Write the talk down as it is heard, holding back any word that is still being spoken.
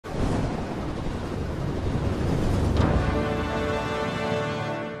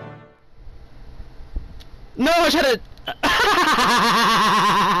No, I tried to.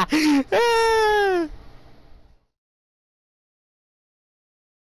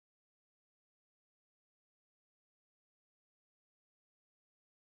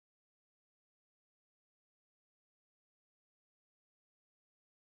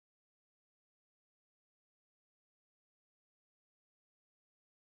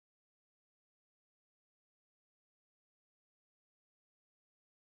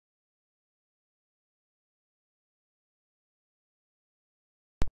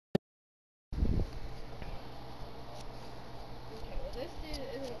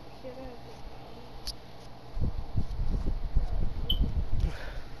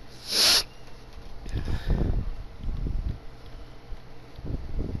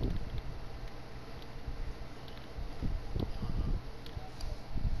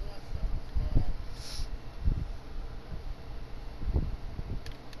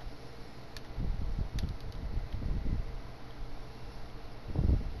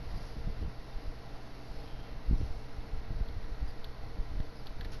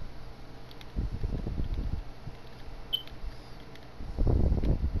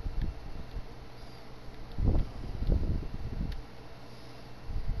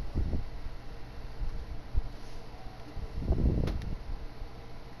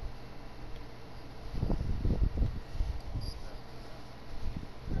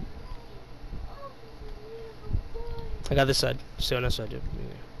 I got this side. Stay on that side, dude.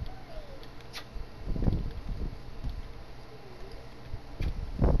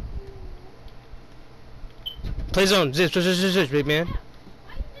 Play zone. Zish, big man.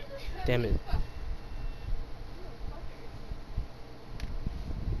 Damn it.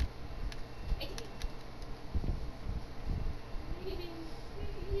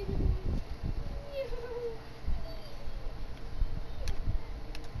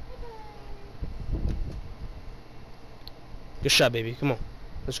 Good shot, baby. Come on.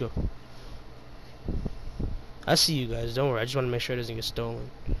 Let's go. I see you guys. Don't worry. I just want to make sure it doesn't get stolen.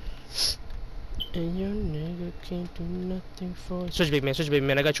 And your nigga can't do nothing for it. Switch, big man. Switch, big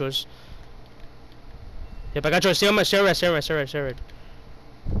man. I got yours. Yep, I got yours. Stay on my stay right.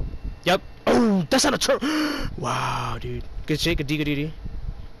 Yep. Oh, that's not a turn. Wow, dude. Good shit. Good D.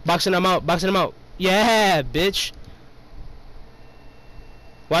 Boxing him out. Yeah, bitch.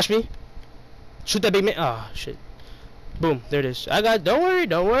 Watch me. Shoot that big man. Ah, oh, shit. Boom. There it is. I got. Don't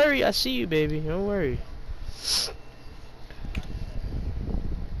worry. I see you, baby. Don't worry.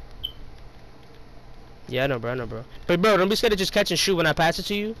 Yeah, I know, bro. But, bro, don't be scared to just catch and shoot when I pass it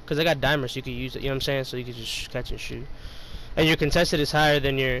to you. Because I got dimers, so you can use it. You know what I'm saying? So you can just catch and shoot. And your contested is higher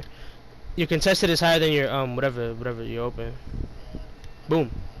than your... whatever you open.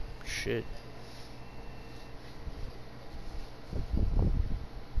 Boom. Shit.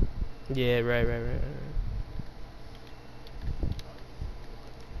 Yeah, right.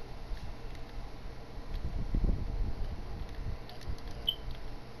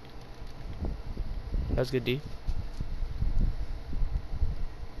 That's good, D.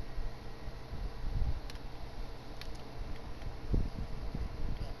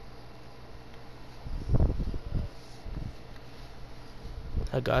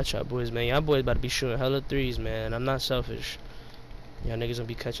 I got y'all boys, man. Y'all boys about to be shooting hella threes, man. I'm not selfish. Y'all niggas gonna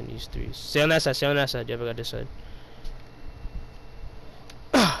be catching these threes. Stay on that side. You ever got this side?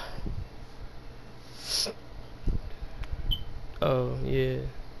 Oh, yeah.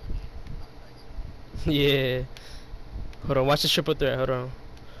 Yeah. Hold on, watch the triple threat. Hold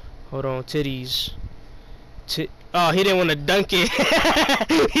on, titties. Oh, he didn't want to dunk it.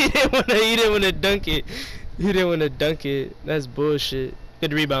 he didn't want to dunk it. That's bullshit.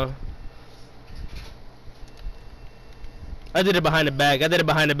 Good rebound. I did it behind the back.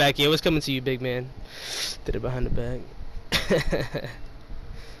 Yeah, what's coming to you, big man? Did it behind the back.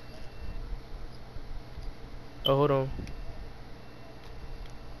 Oh, hold on.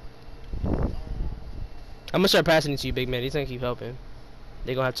 I'm gonna start passing it to you, big man. He's gonna keep helping.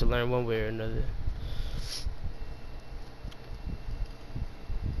 They're gonna have to learn one way or another.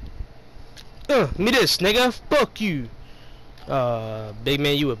 Me this, nigga. Fuck you. Big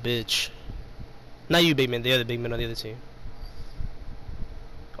man, you a bitch. Not you, big man. The other big man on the other team.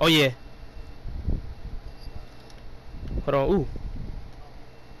 Oh, yeah. Hold on. Ooh.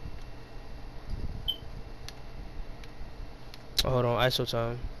 Oh, hold on. ISO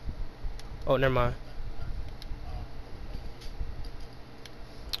time. Oh, never mind.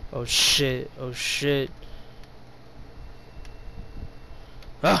 Oh shit.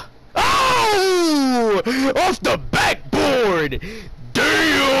 Ah! Oh! Off the backboard!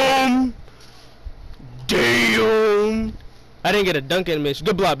 Damn! I didn't get a dunk animation.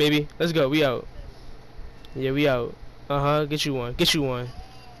 Good block, baby. Let's go. We out. Yeah, we out. Get you one. Get you one.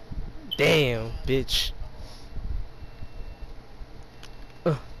 Damn, bitch.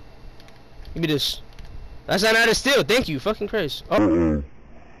 Give me this. That's not a steal. Thank you. Fucking Christ. Oh.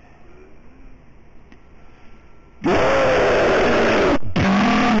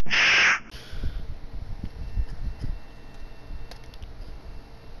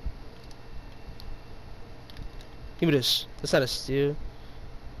 Give me this. That's not a steal.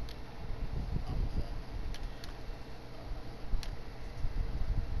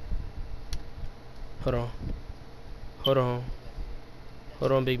 Hold on. Hold on.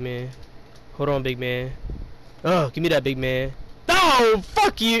 Hold on, big man. Hold on, big man. Oh, give me that, big man. Oh,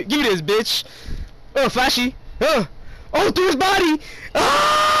 fuck you. Give me this, bitch. Oh, flashy. Oh, through his body.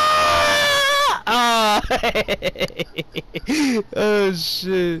 Ah! Ah! Oh,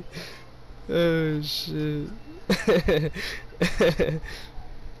 shit. Oh, shit.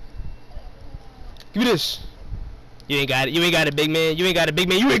 Give me this. You ain't got it. You ain't got it, big man. You ain't got it, big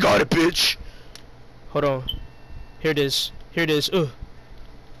man. You ain't got it, bitch. Hold on. Here it is. Here it is. Ugh.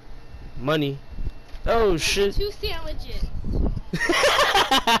 Money. Oh shit. 2 sandwiches.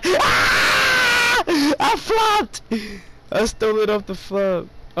 Ah! I flopped. I stole it off the flop.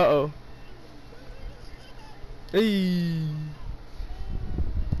 Uh-oh. Hey.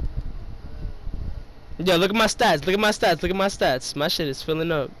 Yo, look at my stats. Look at my stats. Look at my stats. My shit is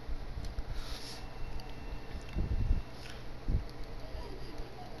filling up.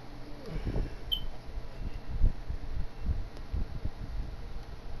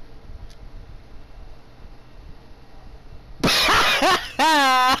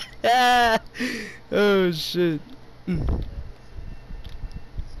 Oh shit.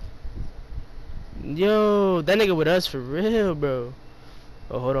 Yo, that nigga with us for real, bro.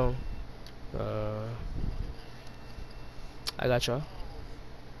 Oh, hold on. I got y'all.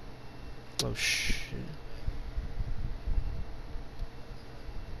 Oh shit.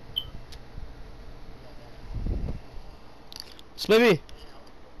 Split me.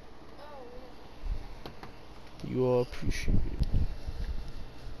 You all appreciate it.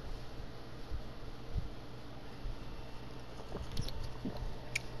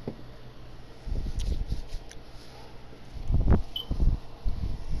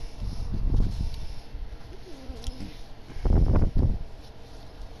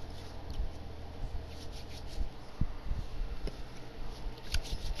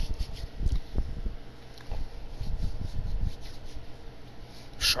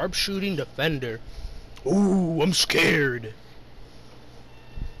 Sharpshooting defender. Ooh, I'm scared.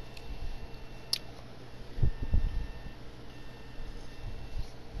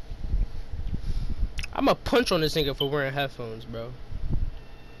 I'ma punch on this nigga for wearing headphones, bro.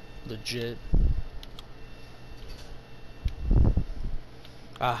 Legit.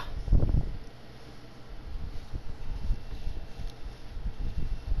 Ah.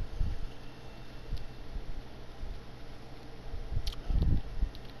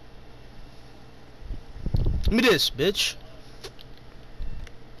 Give me this, bitch.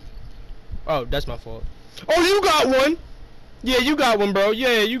 Oh, that's my fault. Oh, you got one. Yeah, you got one, bro.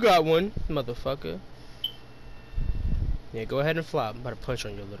 Yeah, you got one, motherfucker. Yeah, go ahead and flop. I'm about to punch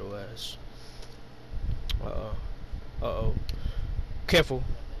on your little ass. Uh-oh. Uh-oh. Careful.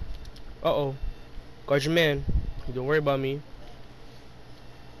 Uh-oh. Guard your man. Don't worry about me.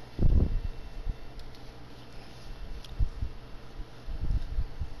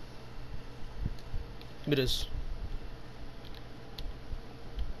 Give me this.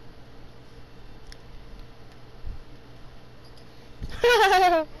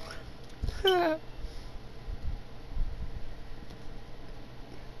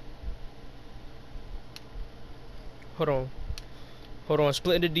 Hold on. Hold on.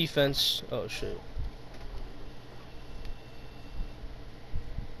 Splitting the defense. Oh shit.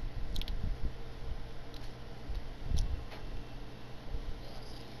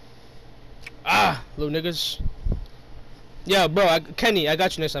 Ah, little niggas. Yeah, bro. Kenny, I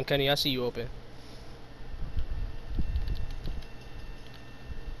got you next time, Kenny. I see you open.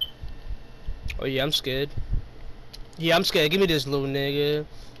 Oh yeah, I'm scared. Yeah, I'm scared. Give me this, little nigga.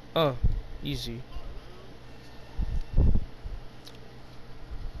 Easy.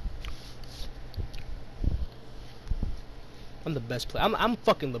 I'm the best player. I'm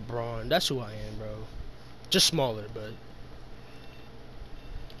fucking LeBron. That's who I am, bro. Just smaller, but.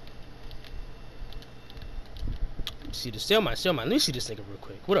 See this. Stay on mine. Let me see this nigga real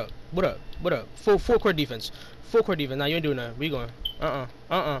quick. What up? What up? What up? Full court defense. Full court defense. Nah, you ain't doing that. Where you going?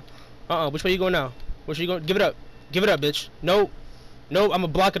 Which way you going now? Which way you going? Give it up. Give it up, bitch. Nope. Nope. I'ma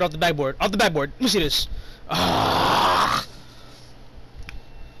block it off the backboard. Off the backboard. Let me see this. Ah.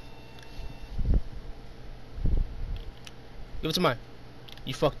 Give it to mine.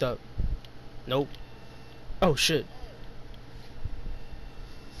 You fucked up. Nope. Oh shit.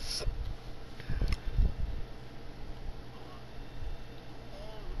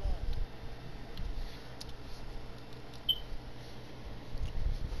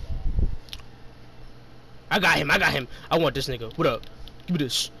 I got him. I got him. I want this nigga. What up? Give me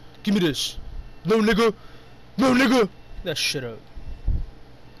this. Give me this. No nigga. No nigga. That shit up.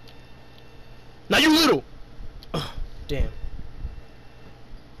 Now you little. Ugh, damn.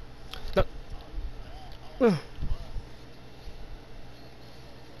 No.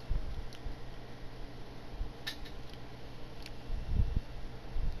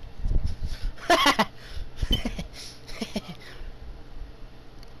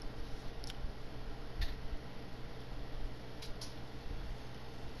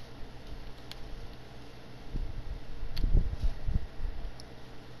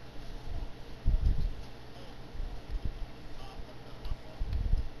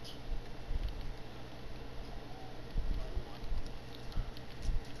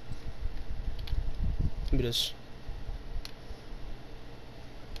 Give me this.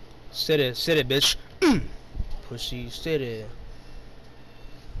 Sit it, bitch. Pussy, stay there.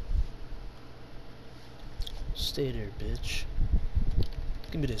 Stay there, bitch.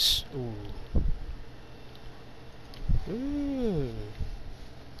 Give me this. Ooh.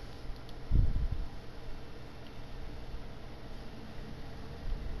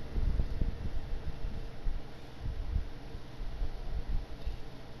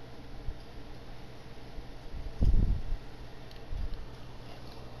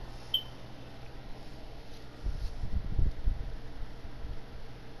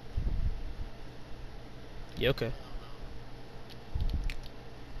 Yeah, okay.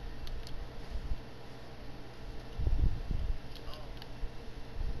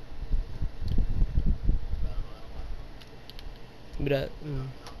 Give me that.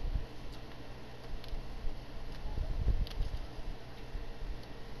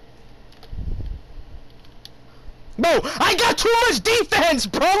 Bro, I got too much defense,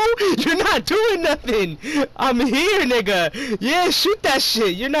 bro. You're not doing nothing. I'm here, nigga. Yeah, shoot that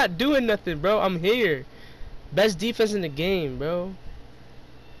shit. You're not doing nothing, bro. I'm here. Best defense in the game, bro.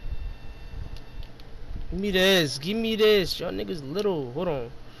 Give me this. Give me this. Y'all niggas little. Hold on.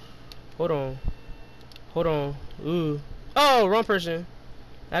 Hold on. Hold on. Ooh. Oh, wrong person.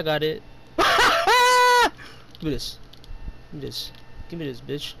 I got it. Give me this. Give me this. Give me this,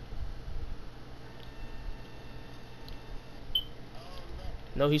 bitch.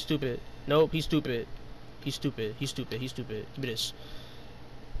 No, he's stupid. Nope, he's stupid. He's stupid. He's stupid. He's stupid. Give me this.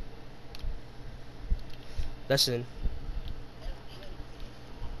 Lesson.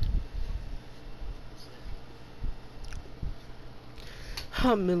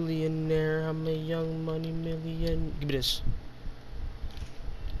 I'm a millionaire. I'm a young money million. Give me this.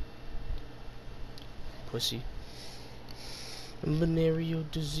 Pussy. Venereal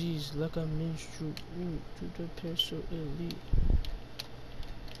disease like a menstrual to the pencil elite.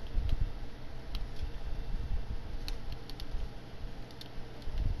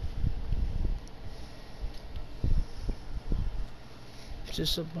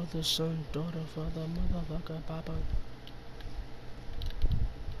 Just a mother, son, daughter, father, motherfucker, papa.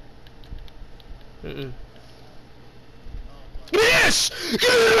 Yes!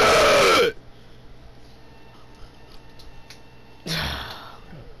 What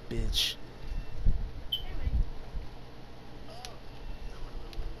a bitch.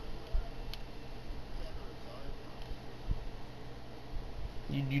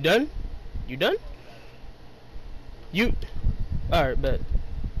 You done? You done? You... Alright, bet.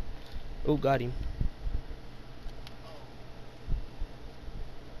 Oh, got him.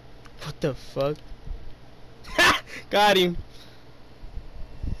 What the fuck? Got him.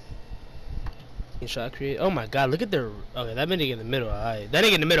 Shot create. Oh my god, look at their. Okay, that nigga in the middle. Alright. That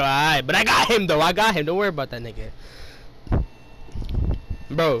nigga in the middle. Alright. But I got him though. I got him. Don't worry about that nigga.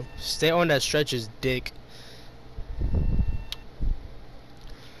 Bro, stay on that stretch is dick.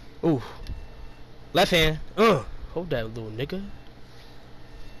 Ooh. Left hand. Hold that little nigga.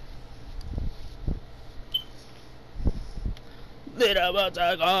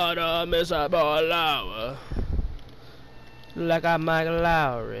 Like I'm Mike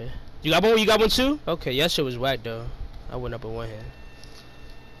Lowry. You got one? You got one too? Okay, yeah, that shit was whack though. I went up with one hand.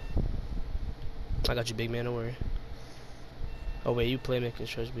 I got you, big man. Don't worry. Oh wait, you playmaking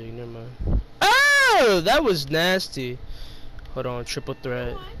stretch big. Never mind. Oh, that was nasty. Hold on, triple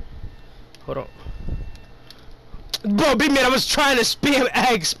threat. Hold on. Bro, big man, I was trying to spam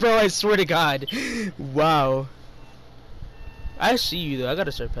eggs, bro. I swear to God. Wow. I see you though. I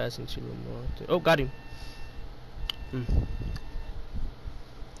gotta start passing to you more. Oh, got him. Mm.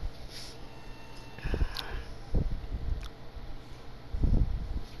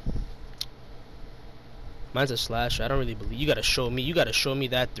 Mine's a slasher. I don't really believe. You gotta show me. You gotta show me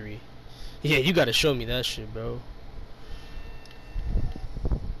that three. Yeah, you gotta show me that shit, bro.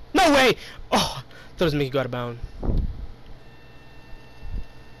 No way! Oh, thought it was Mickey go out of bounds.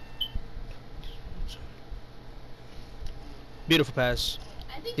 Beautiful pass.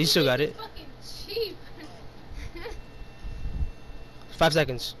 He still got it. Fucking cheap. 5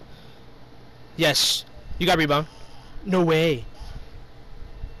 seconds. Yes. You got rebound. No way.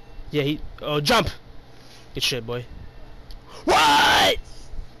 Yeah, he. Oh, jump. Good shit, boy. What?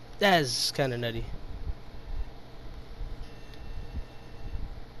 That's kind of nutty.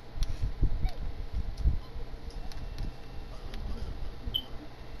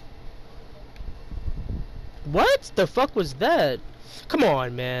 What the fuck was that? Come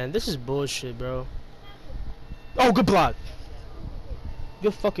on, man. This is bullshit, bro. Oh, good block.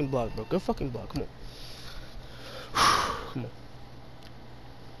 Good fucking block, bro. Good fucking block. Come on. Come on.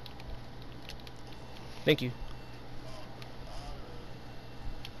 Thank you.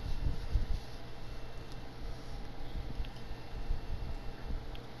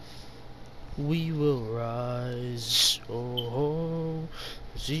 We will rise. Oh,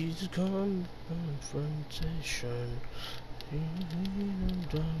 Jesus come confrontation.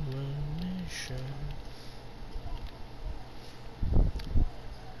 Domination.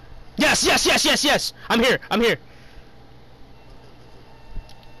 Yes, yes, yes, yes, yes. I'm here. I'm here.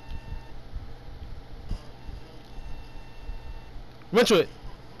 Run to it.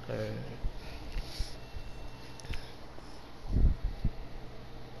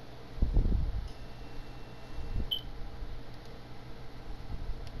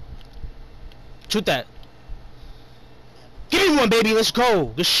 Shoot that. Give me one, baby. Let's go.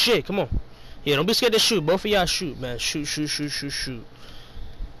 Good shit. Come on. Yeah, don't be scared to shoot. Both of y'all shoot, man. Shoot, shoot, shoot, shoot, shoot.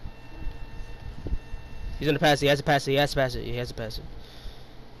 He's gonna pass it. He has to pass it. He has to pass it. He has to pass it.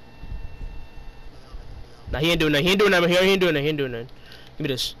 Nah, he ain't doing nothing. He ain't doing nothing. He ain't doing nothing. He ain't doing nothing. Give me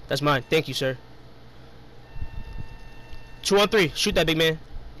this. That's mine. Thank you, sir. 2 on 3. Shoot that, big man.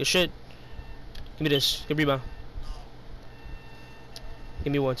 Good shit. Give me this. Good rebound.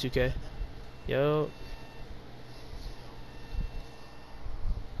 Give me one, 2K. Yo.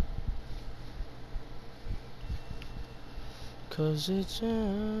 Cause it's yo,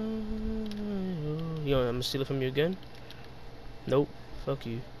 I'm gonna steal it from you again. Nope. Fuck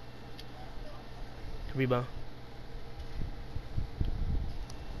you. Rebound.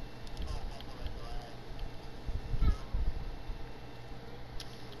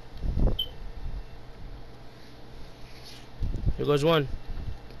 Here goes one.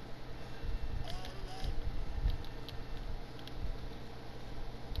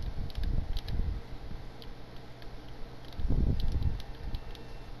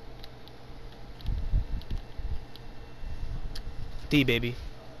 D, baby.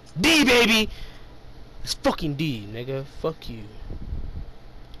 D, baby! It's fucking D, nigga. Fuck you.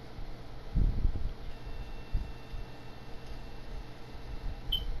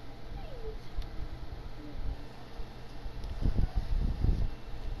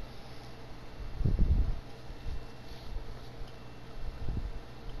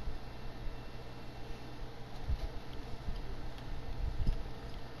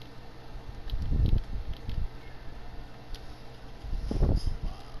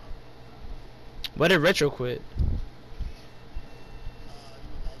 Why did Retro quit?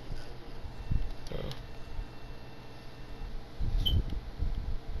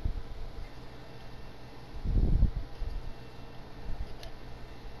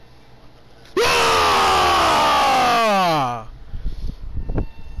 Ah!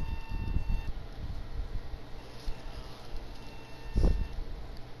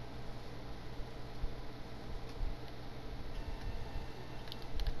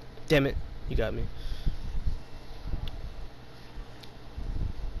 Damn it, you got me.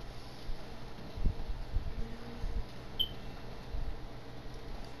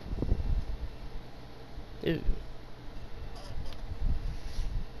 Ew.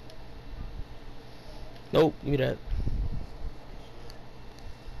 Nope, give me that.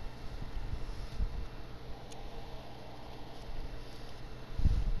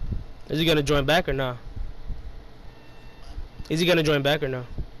 Is he gonna join back or not? Is he gonna join back or not?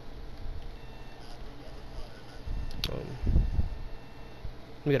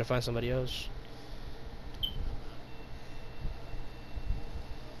 We gotta find somebody else.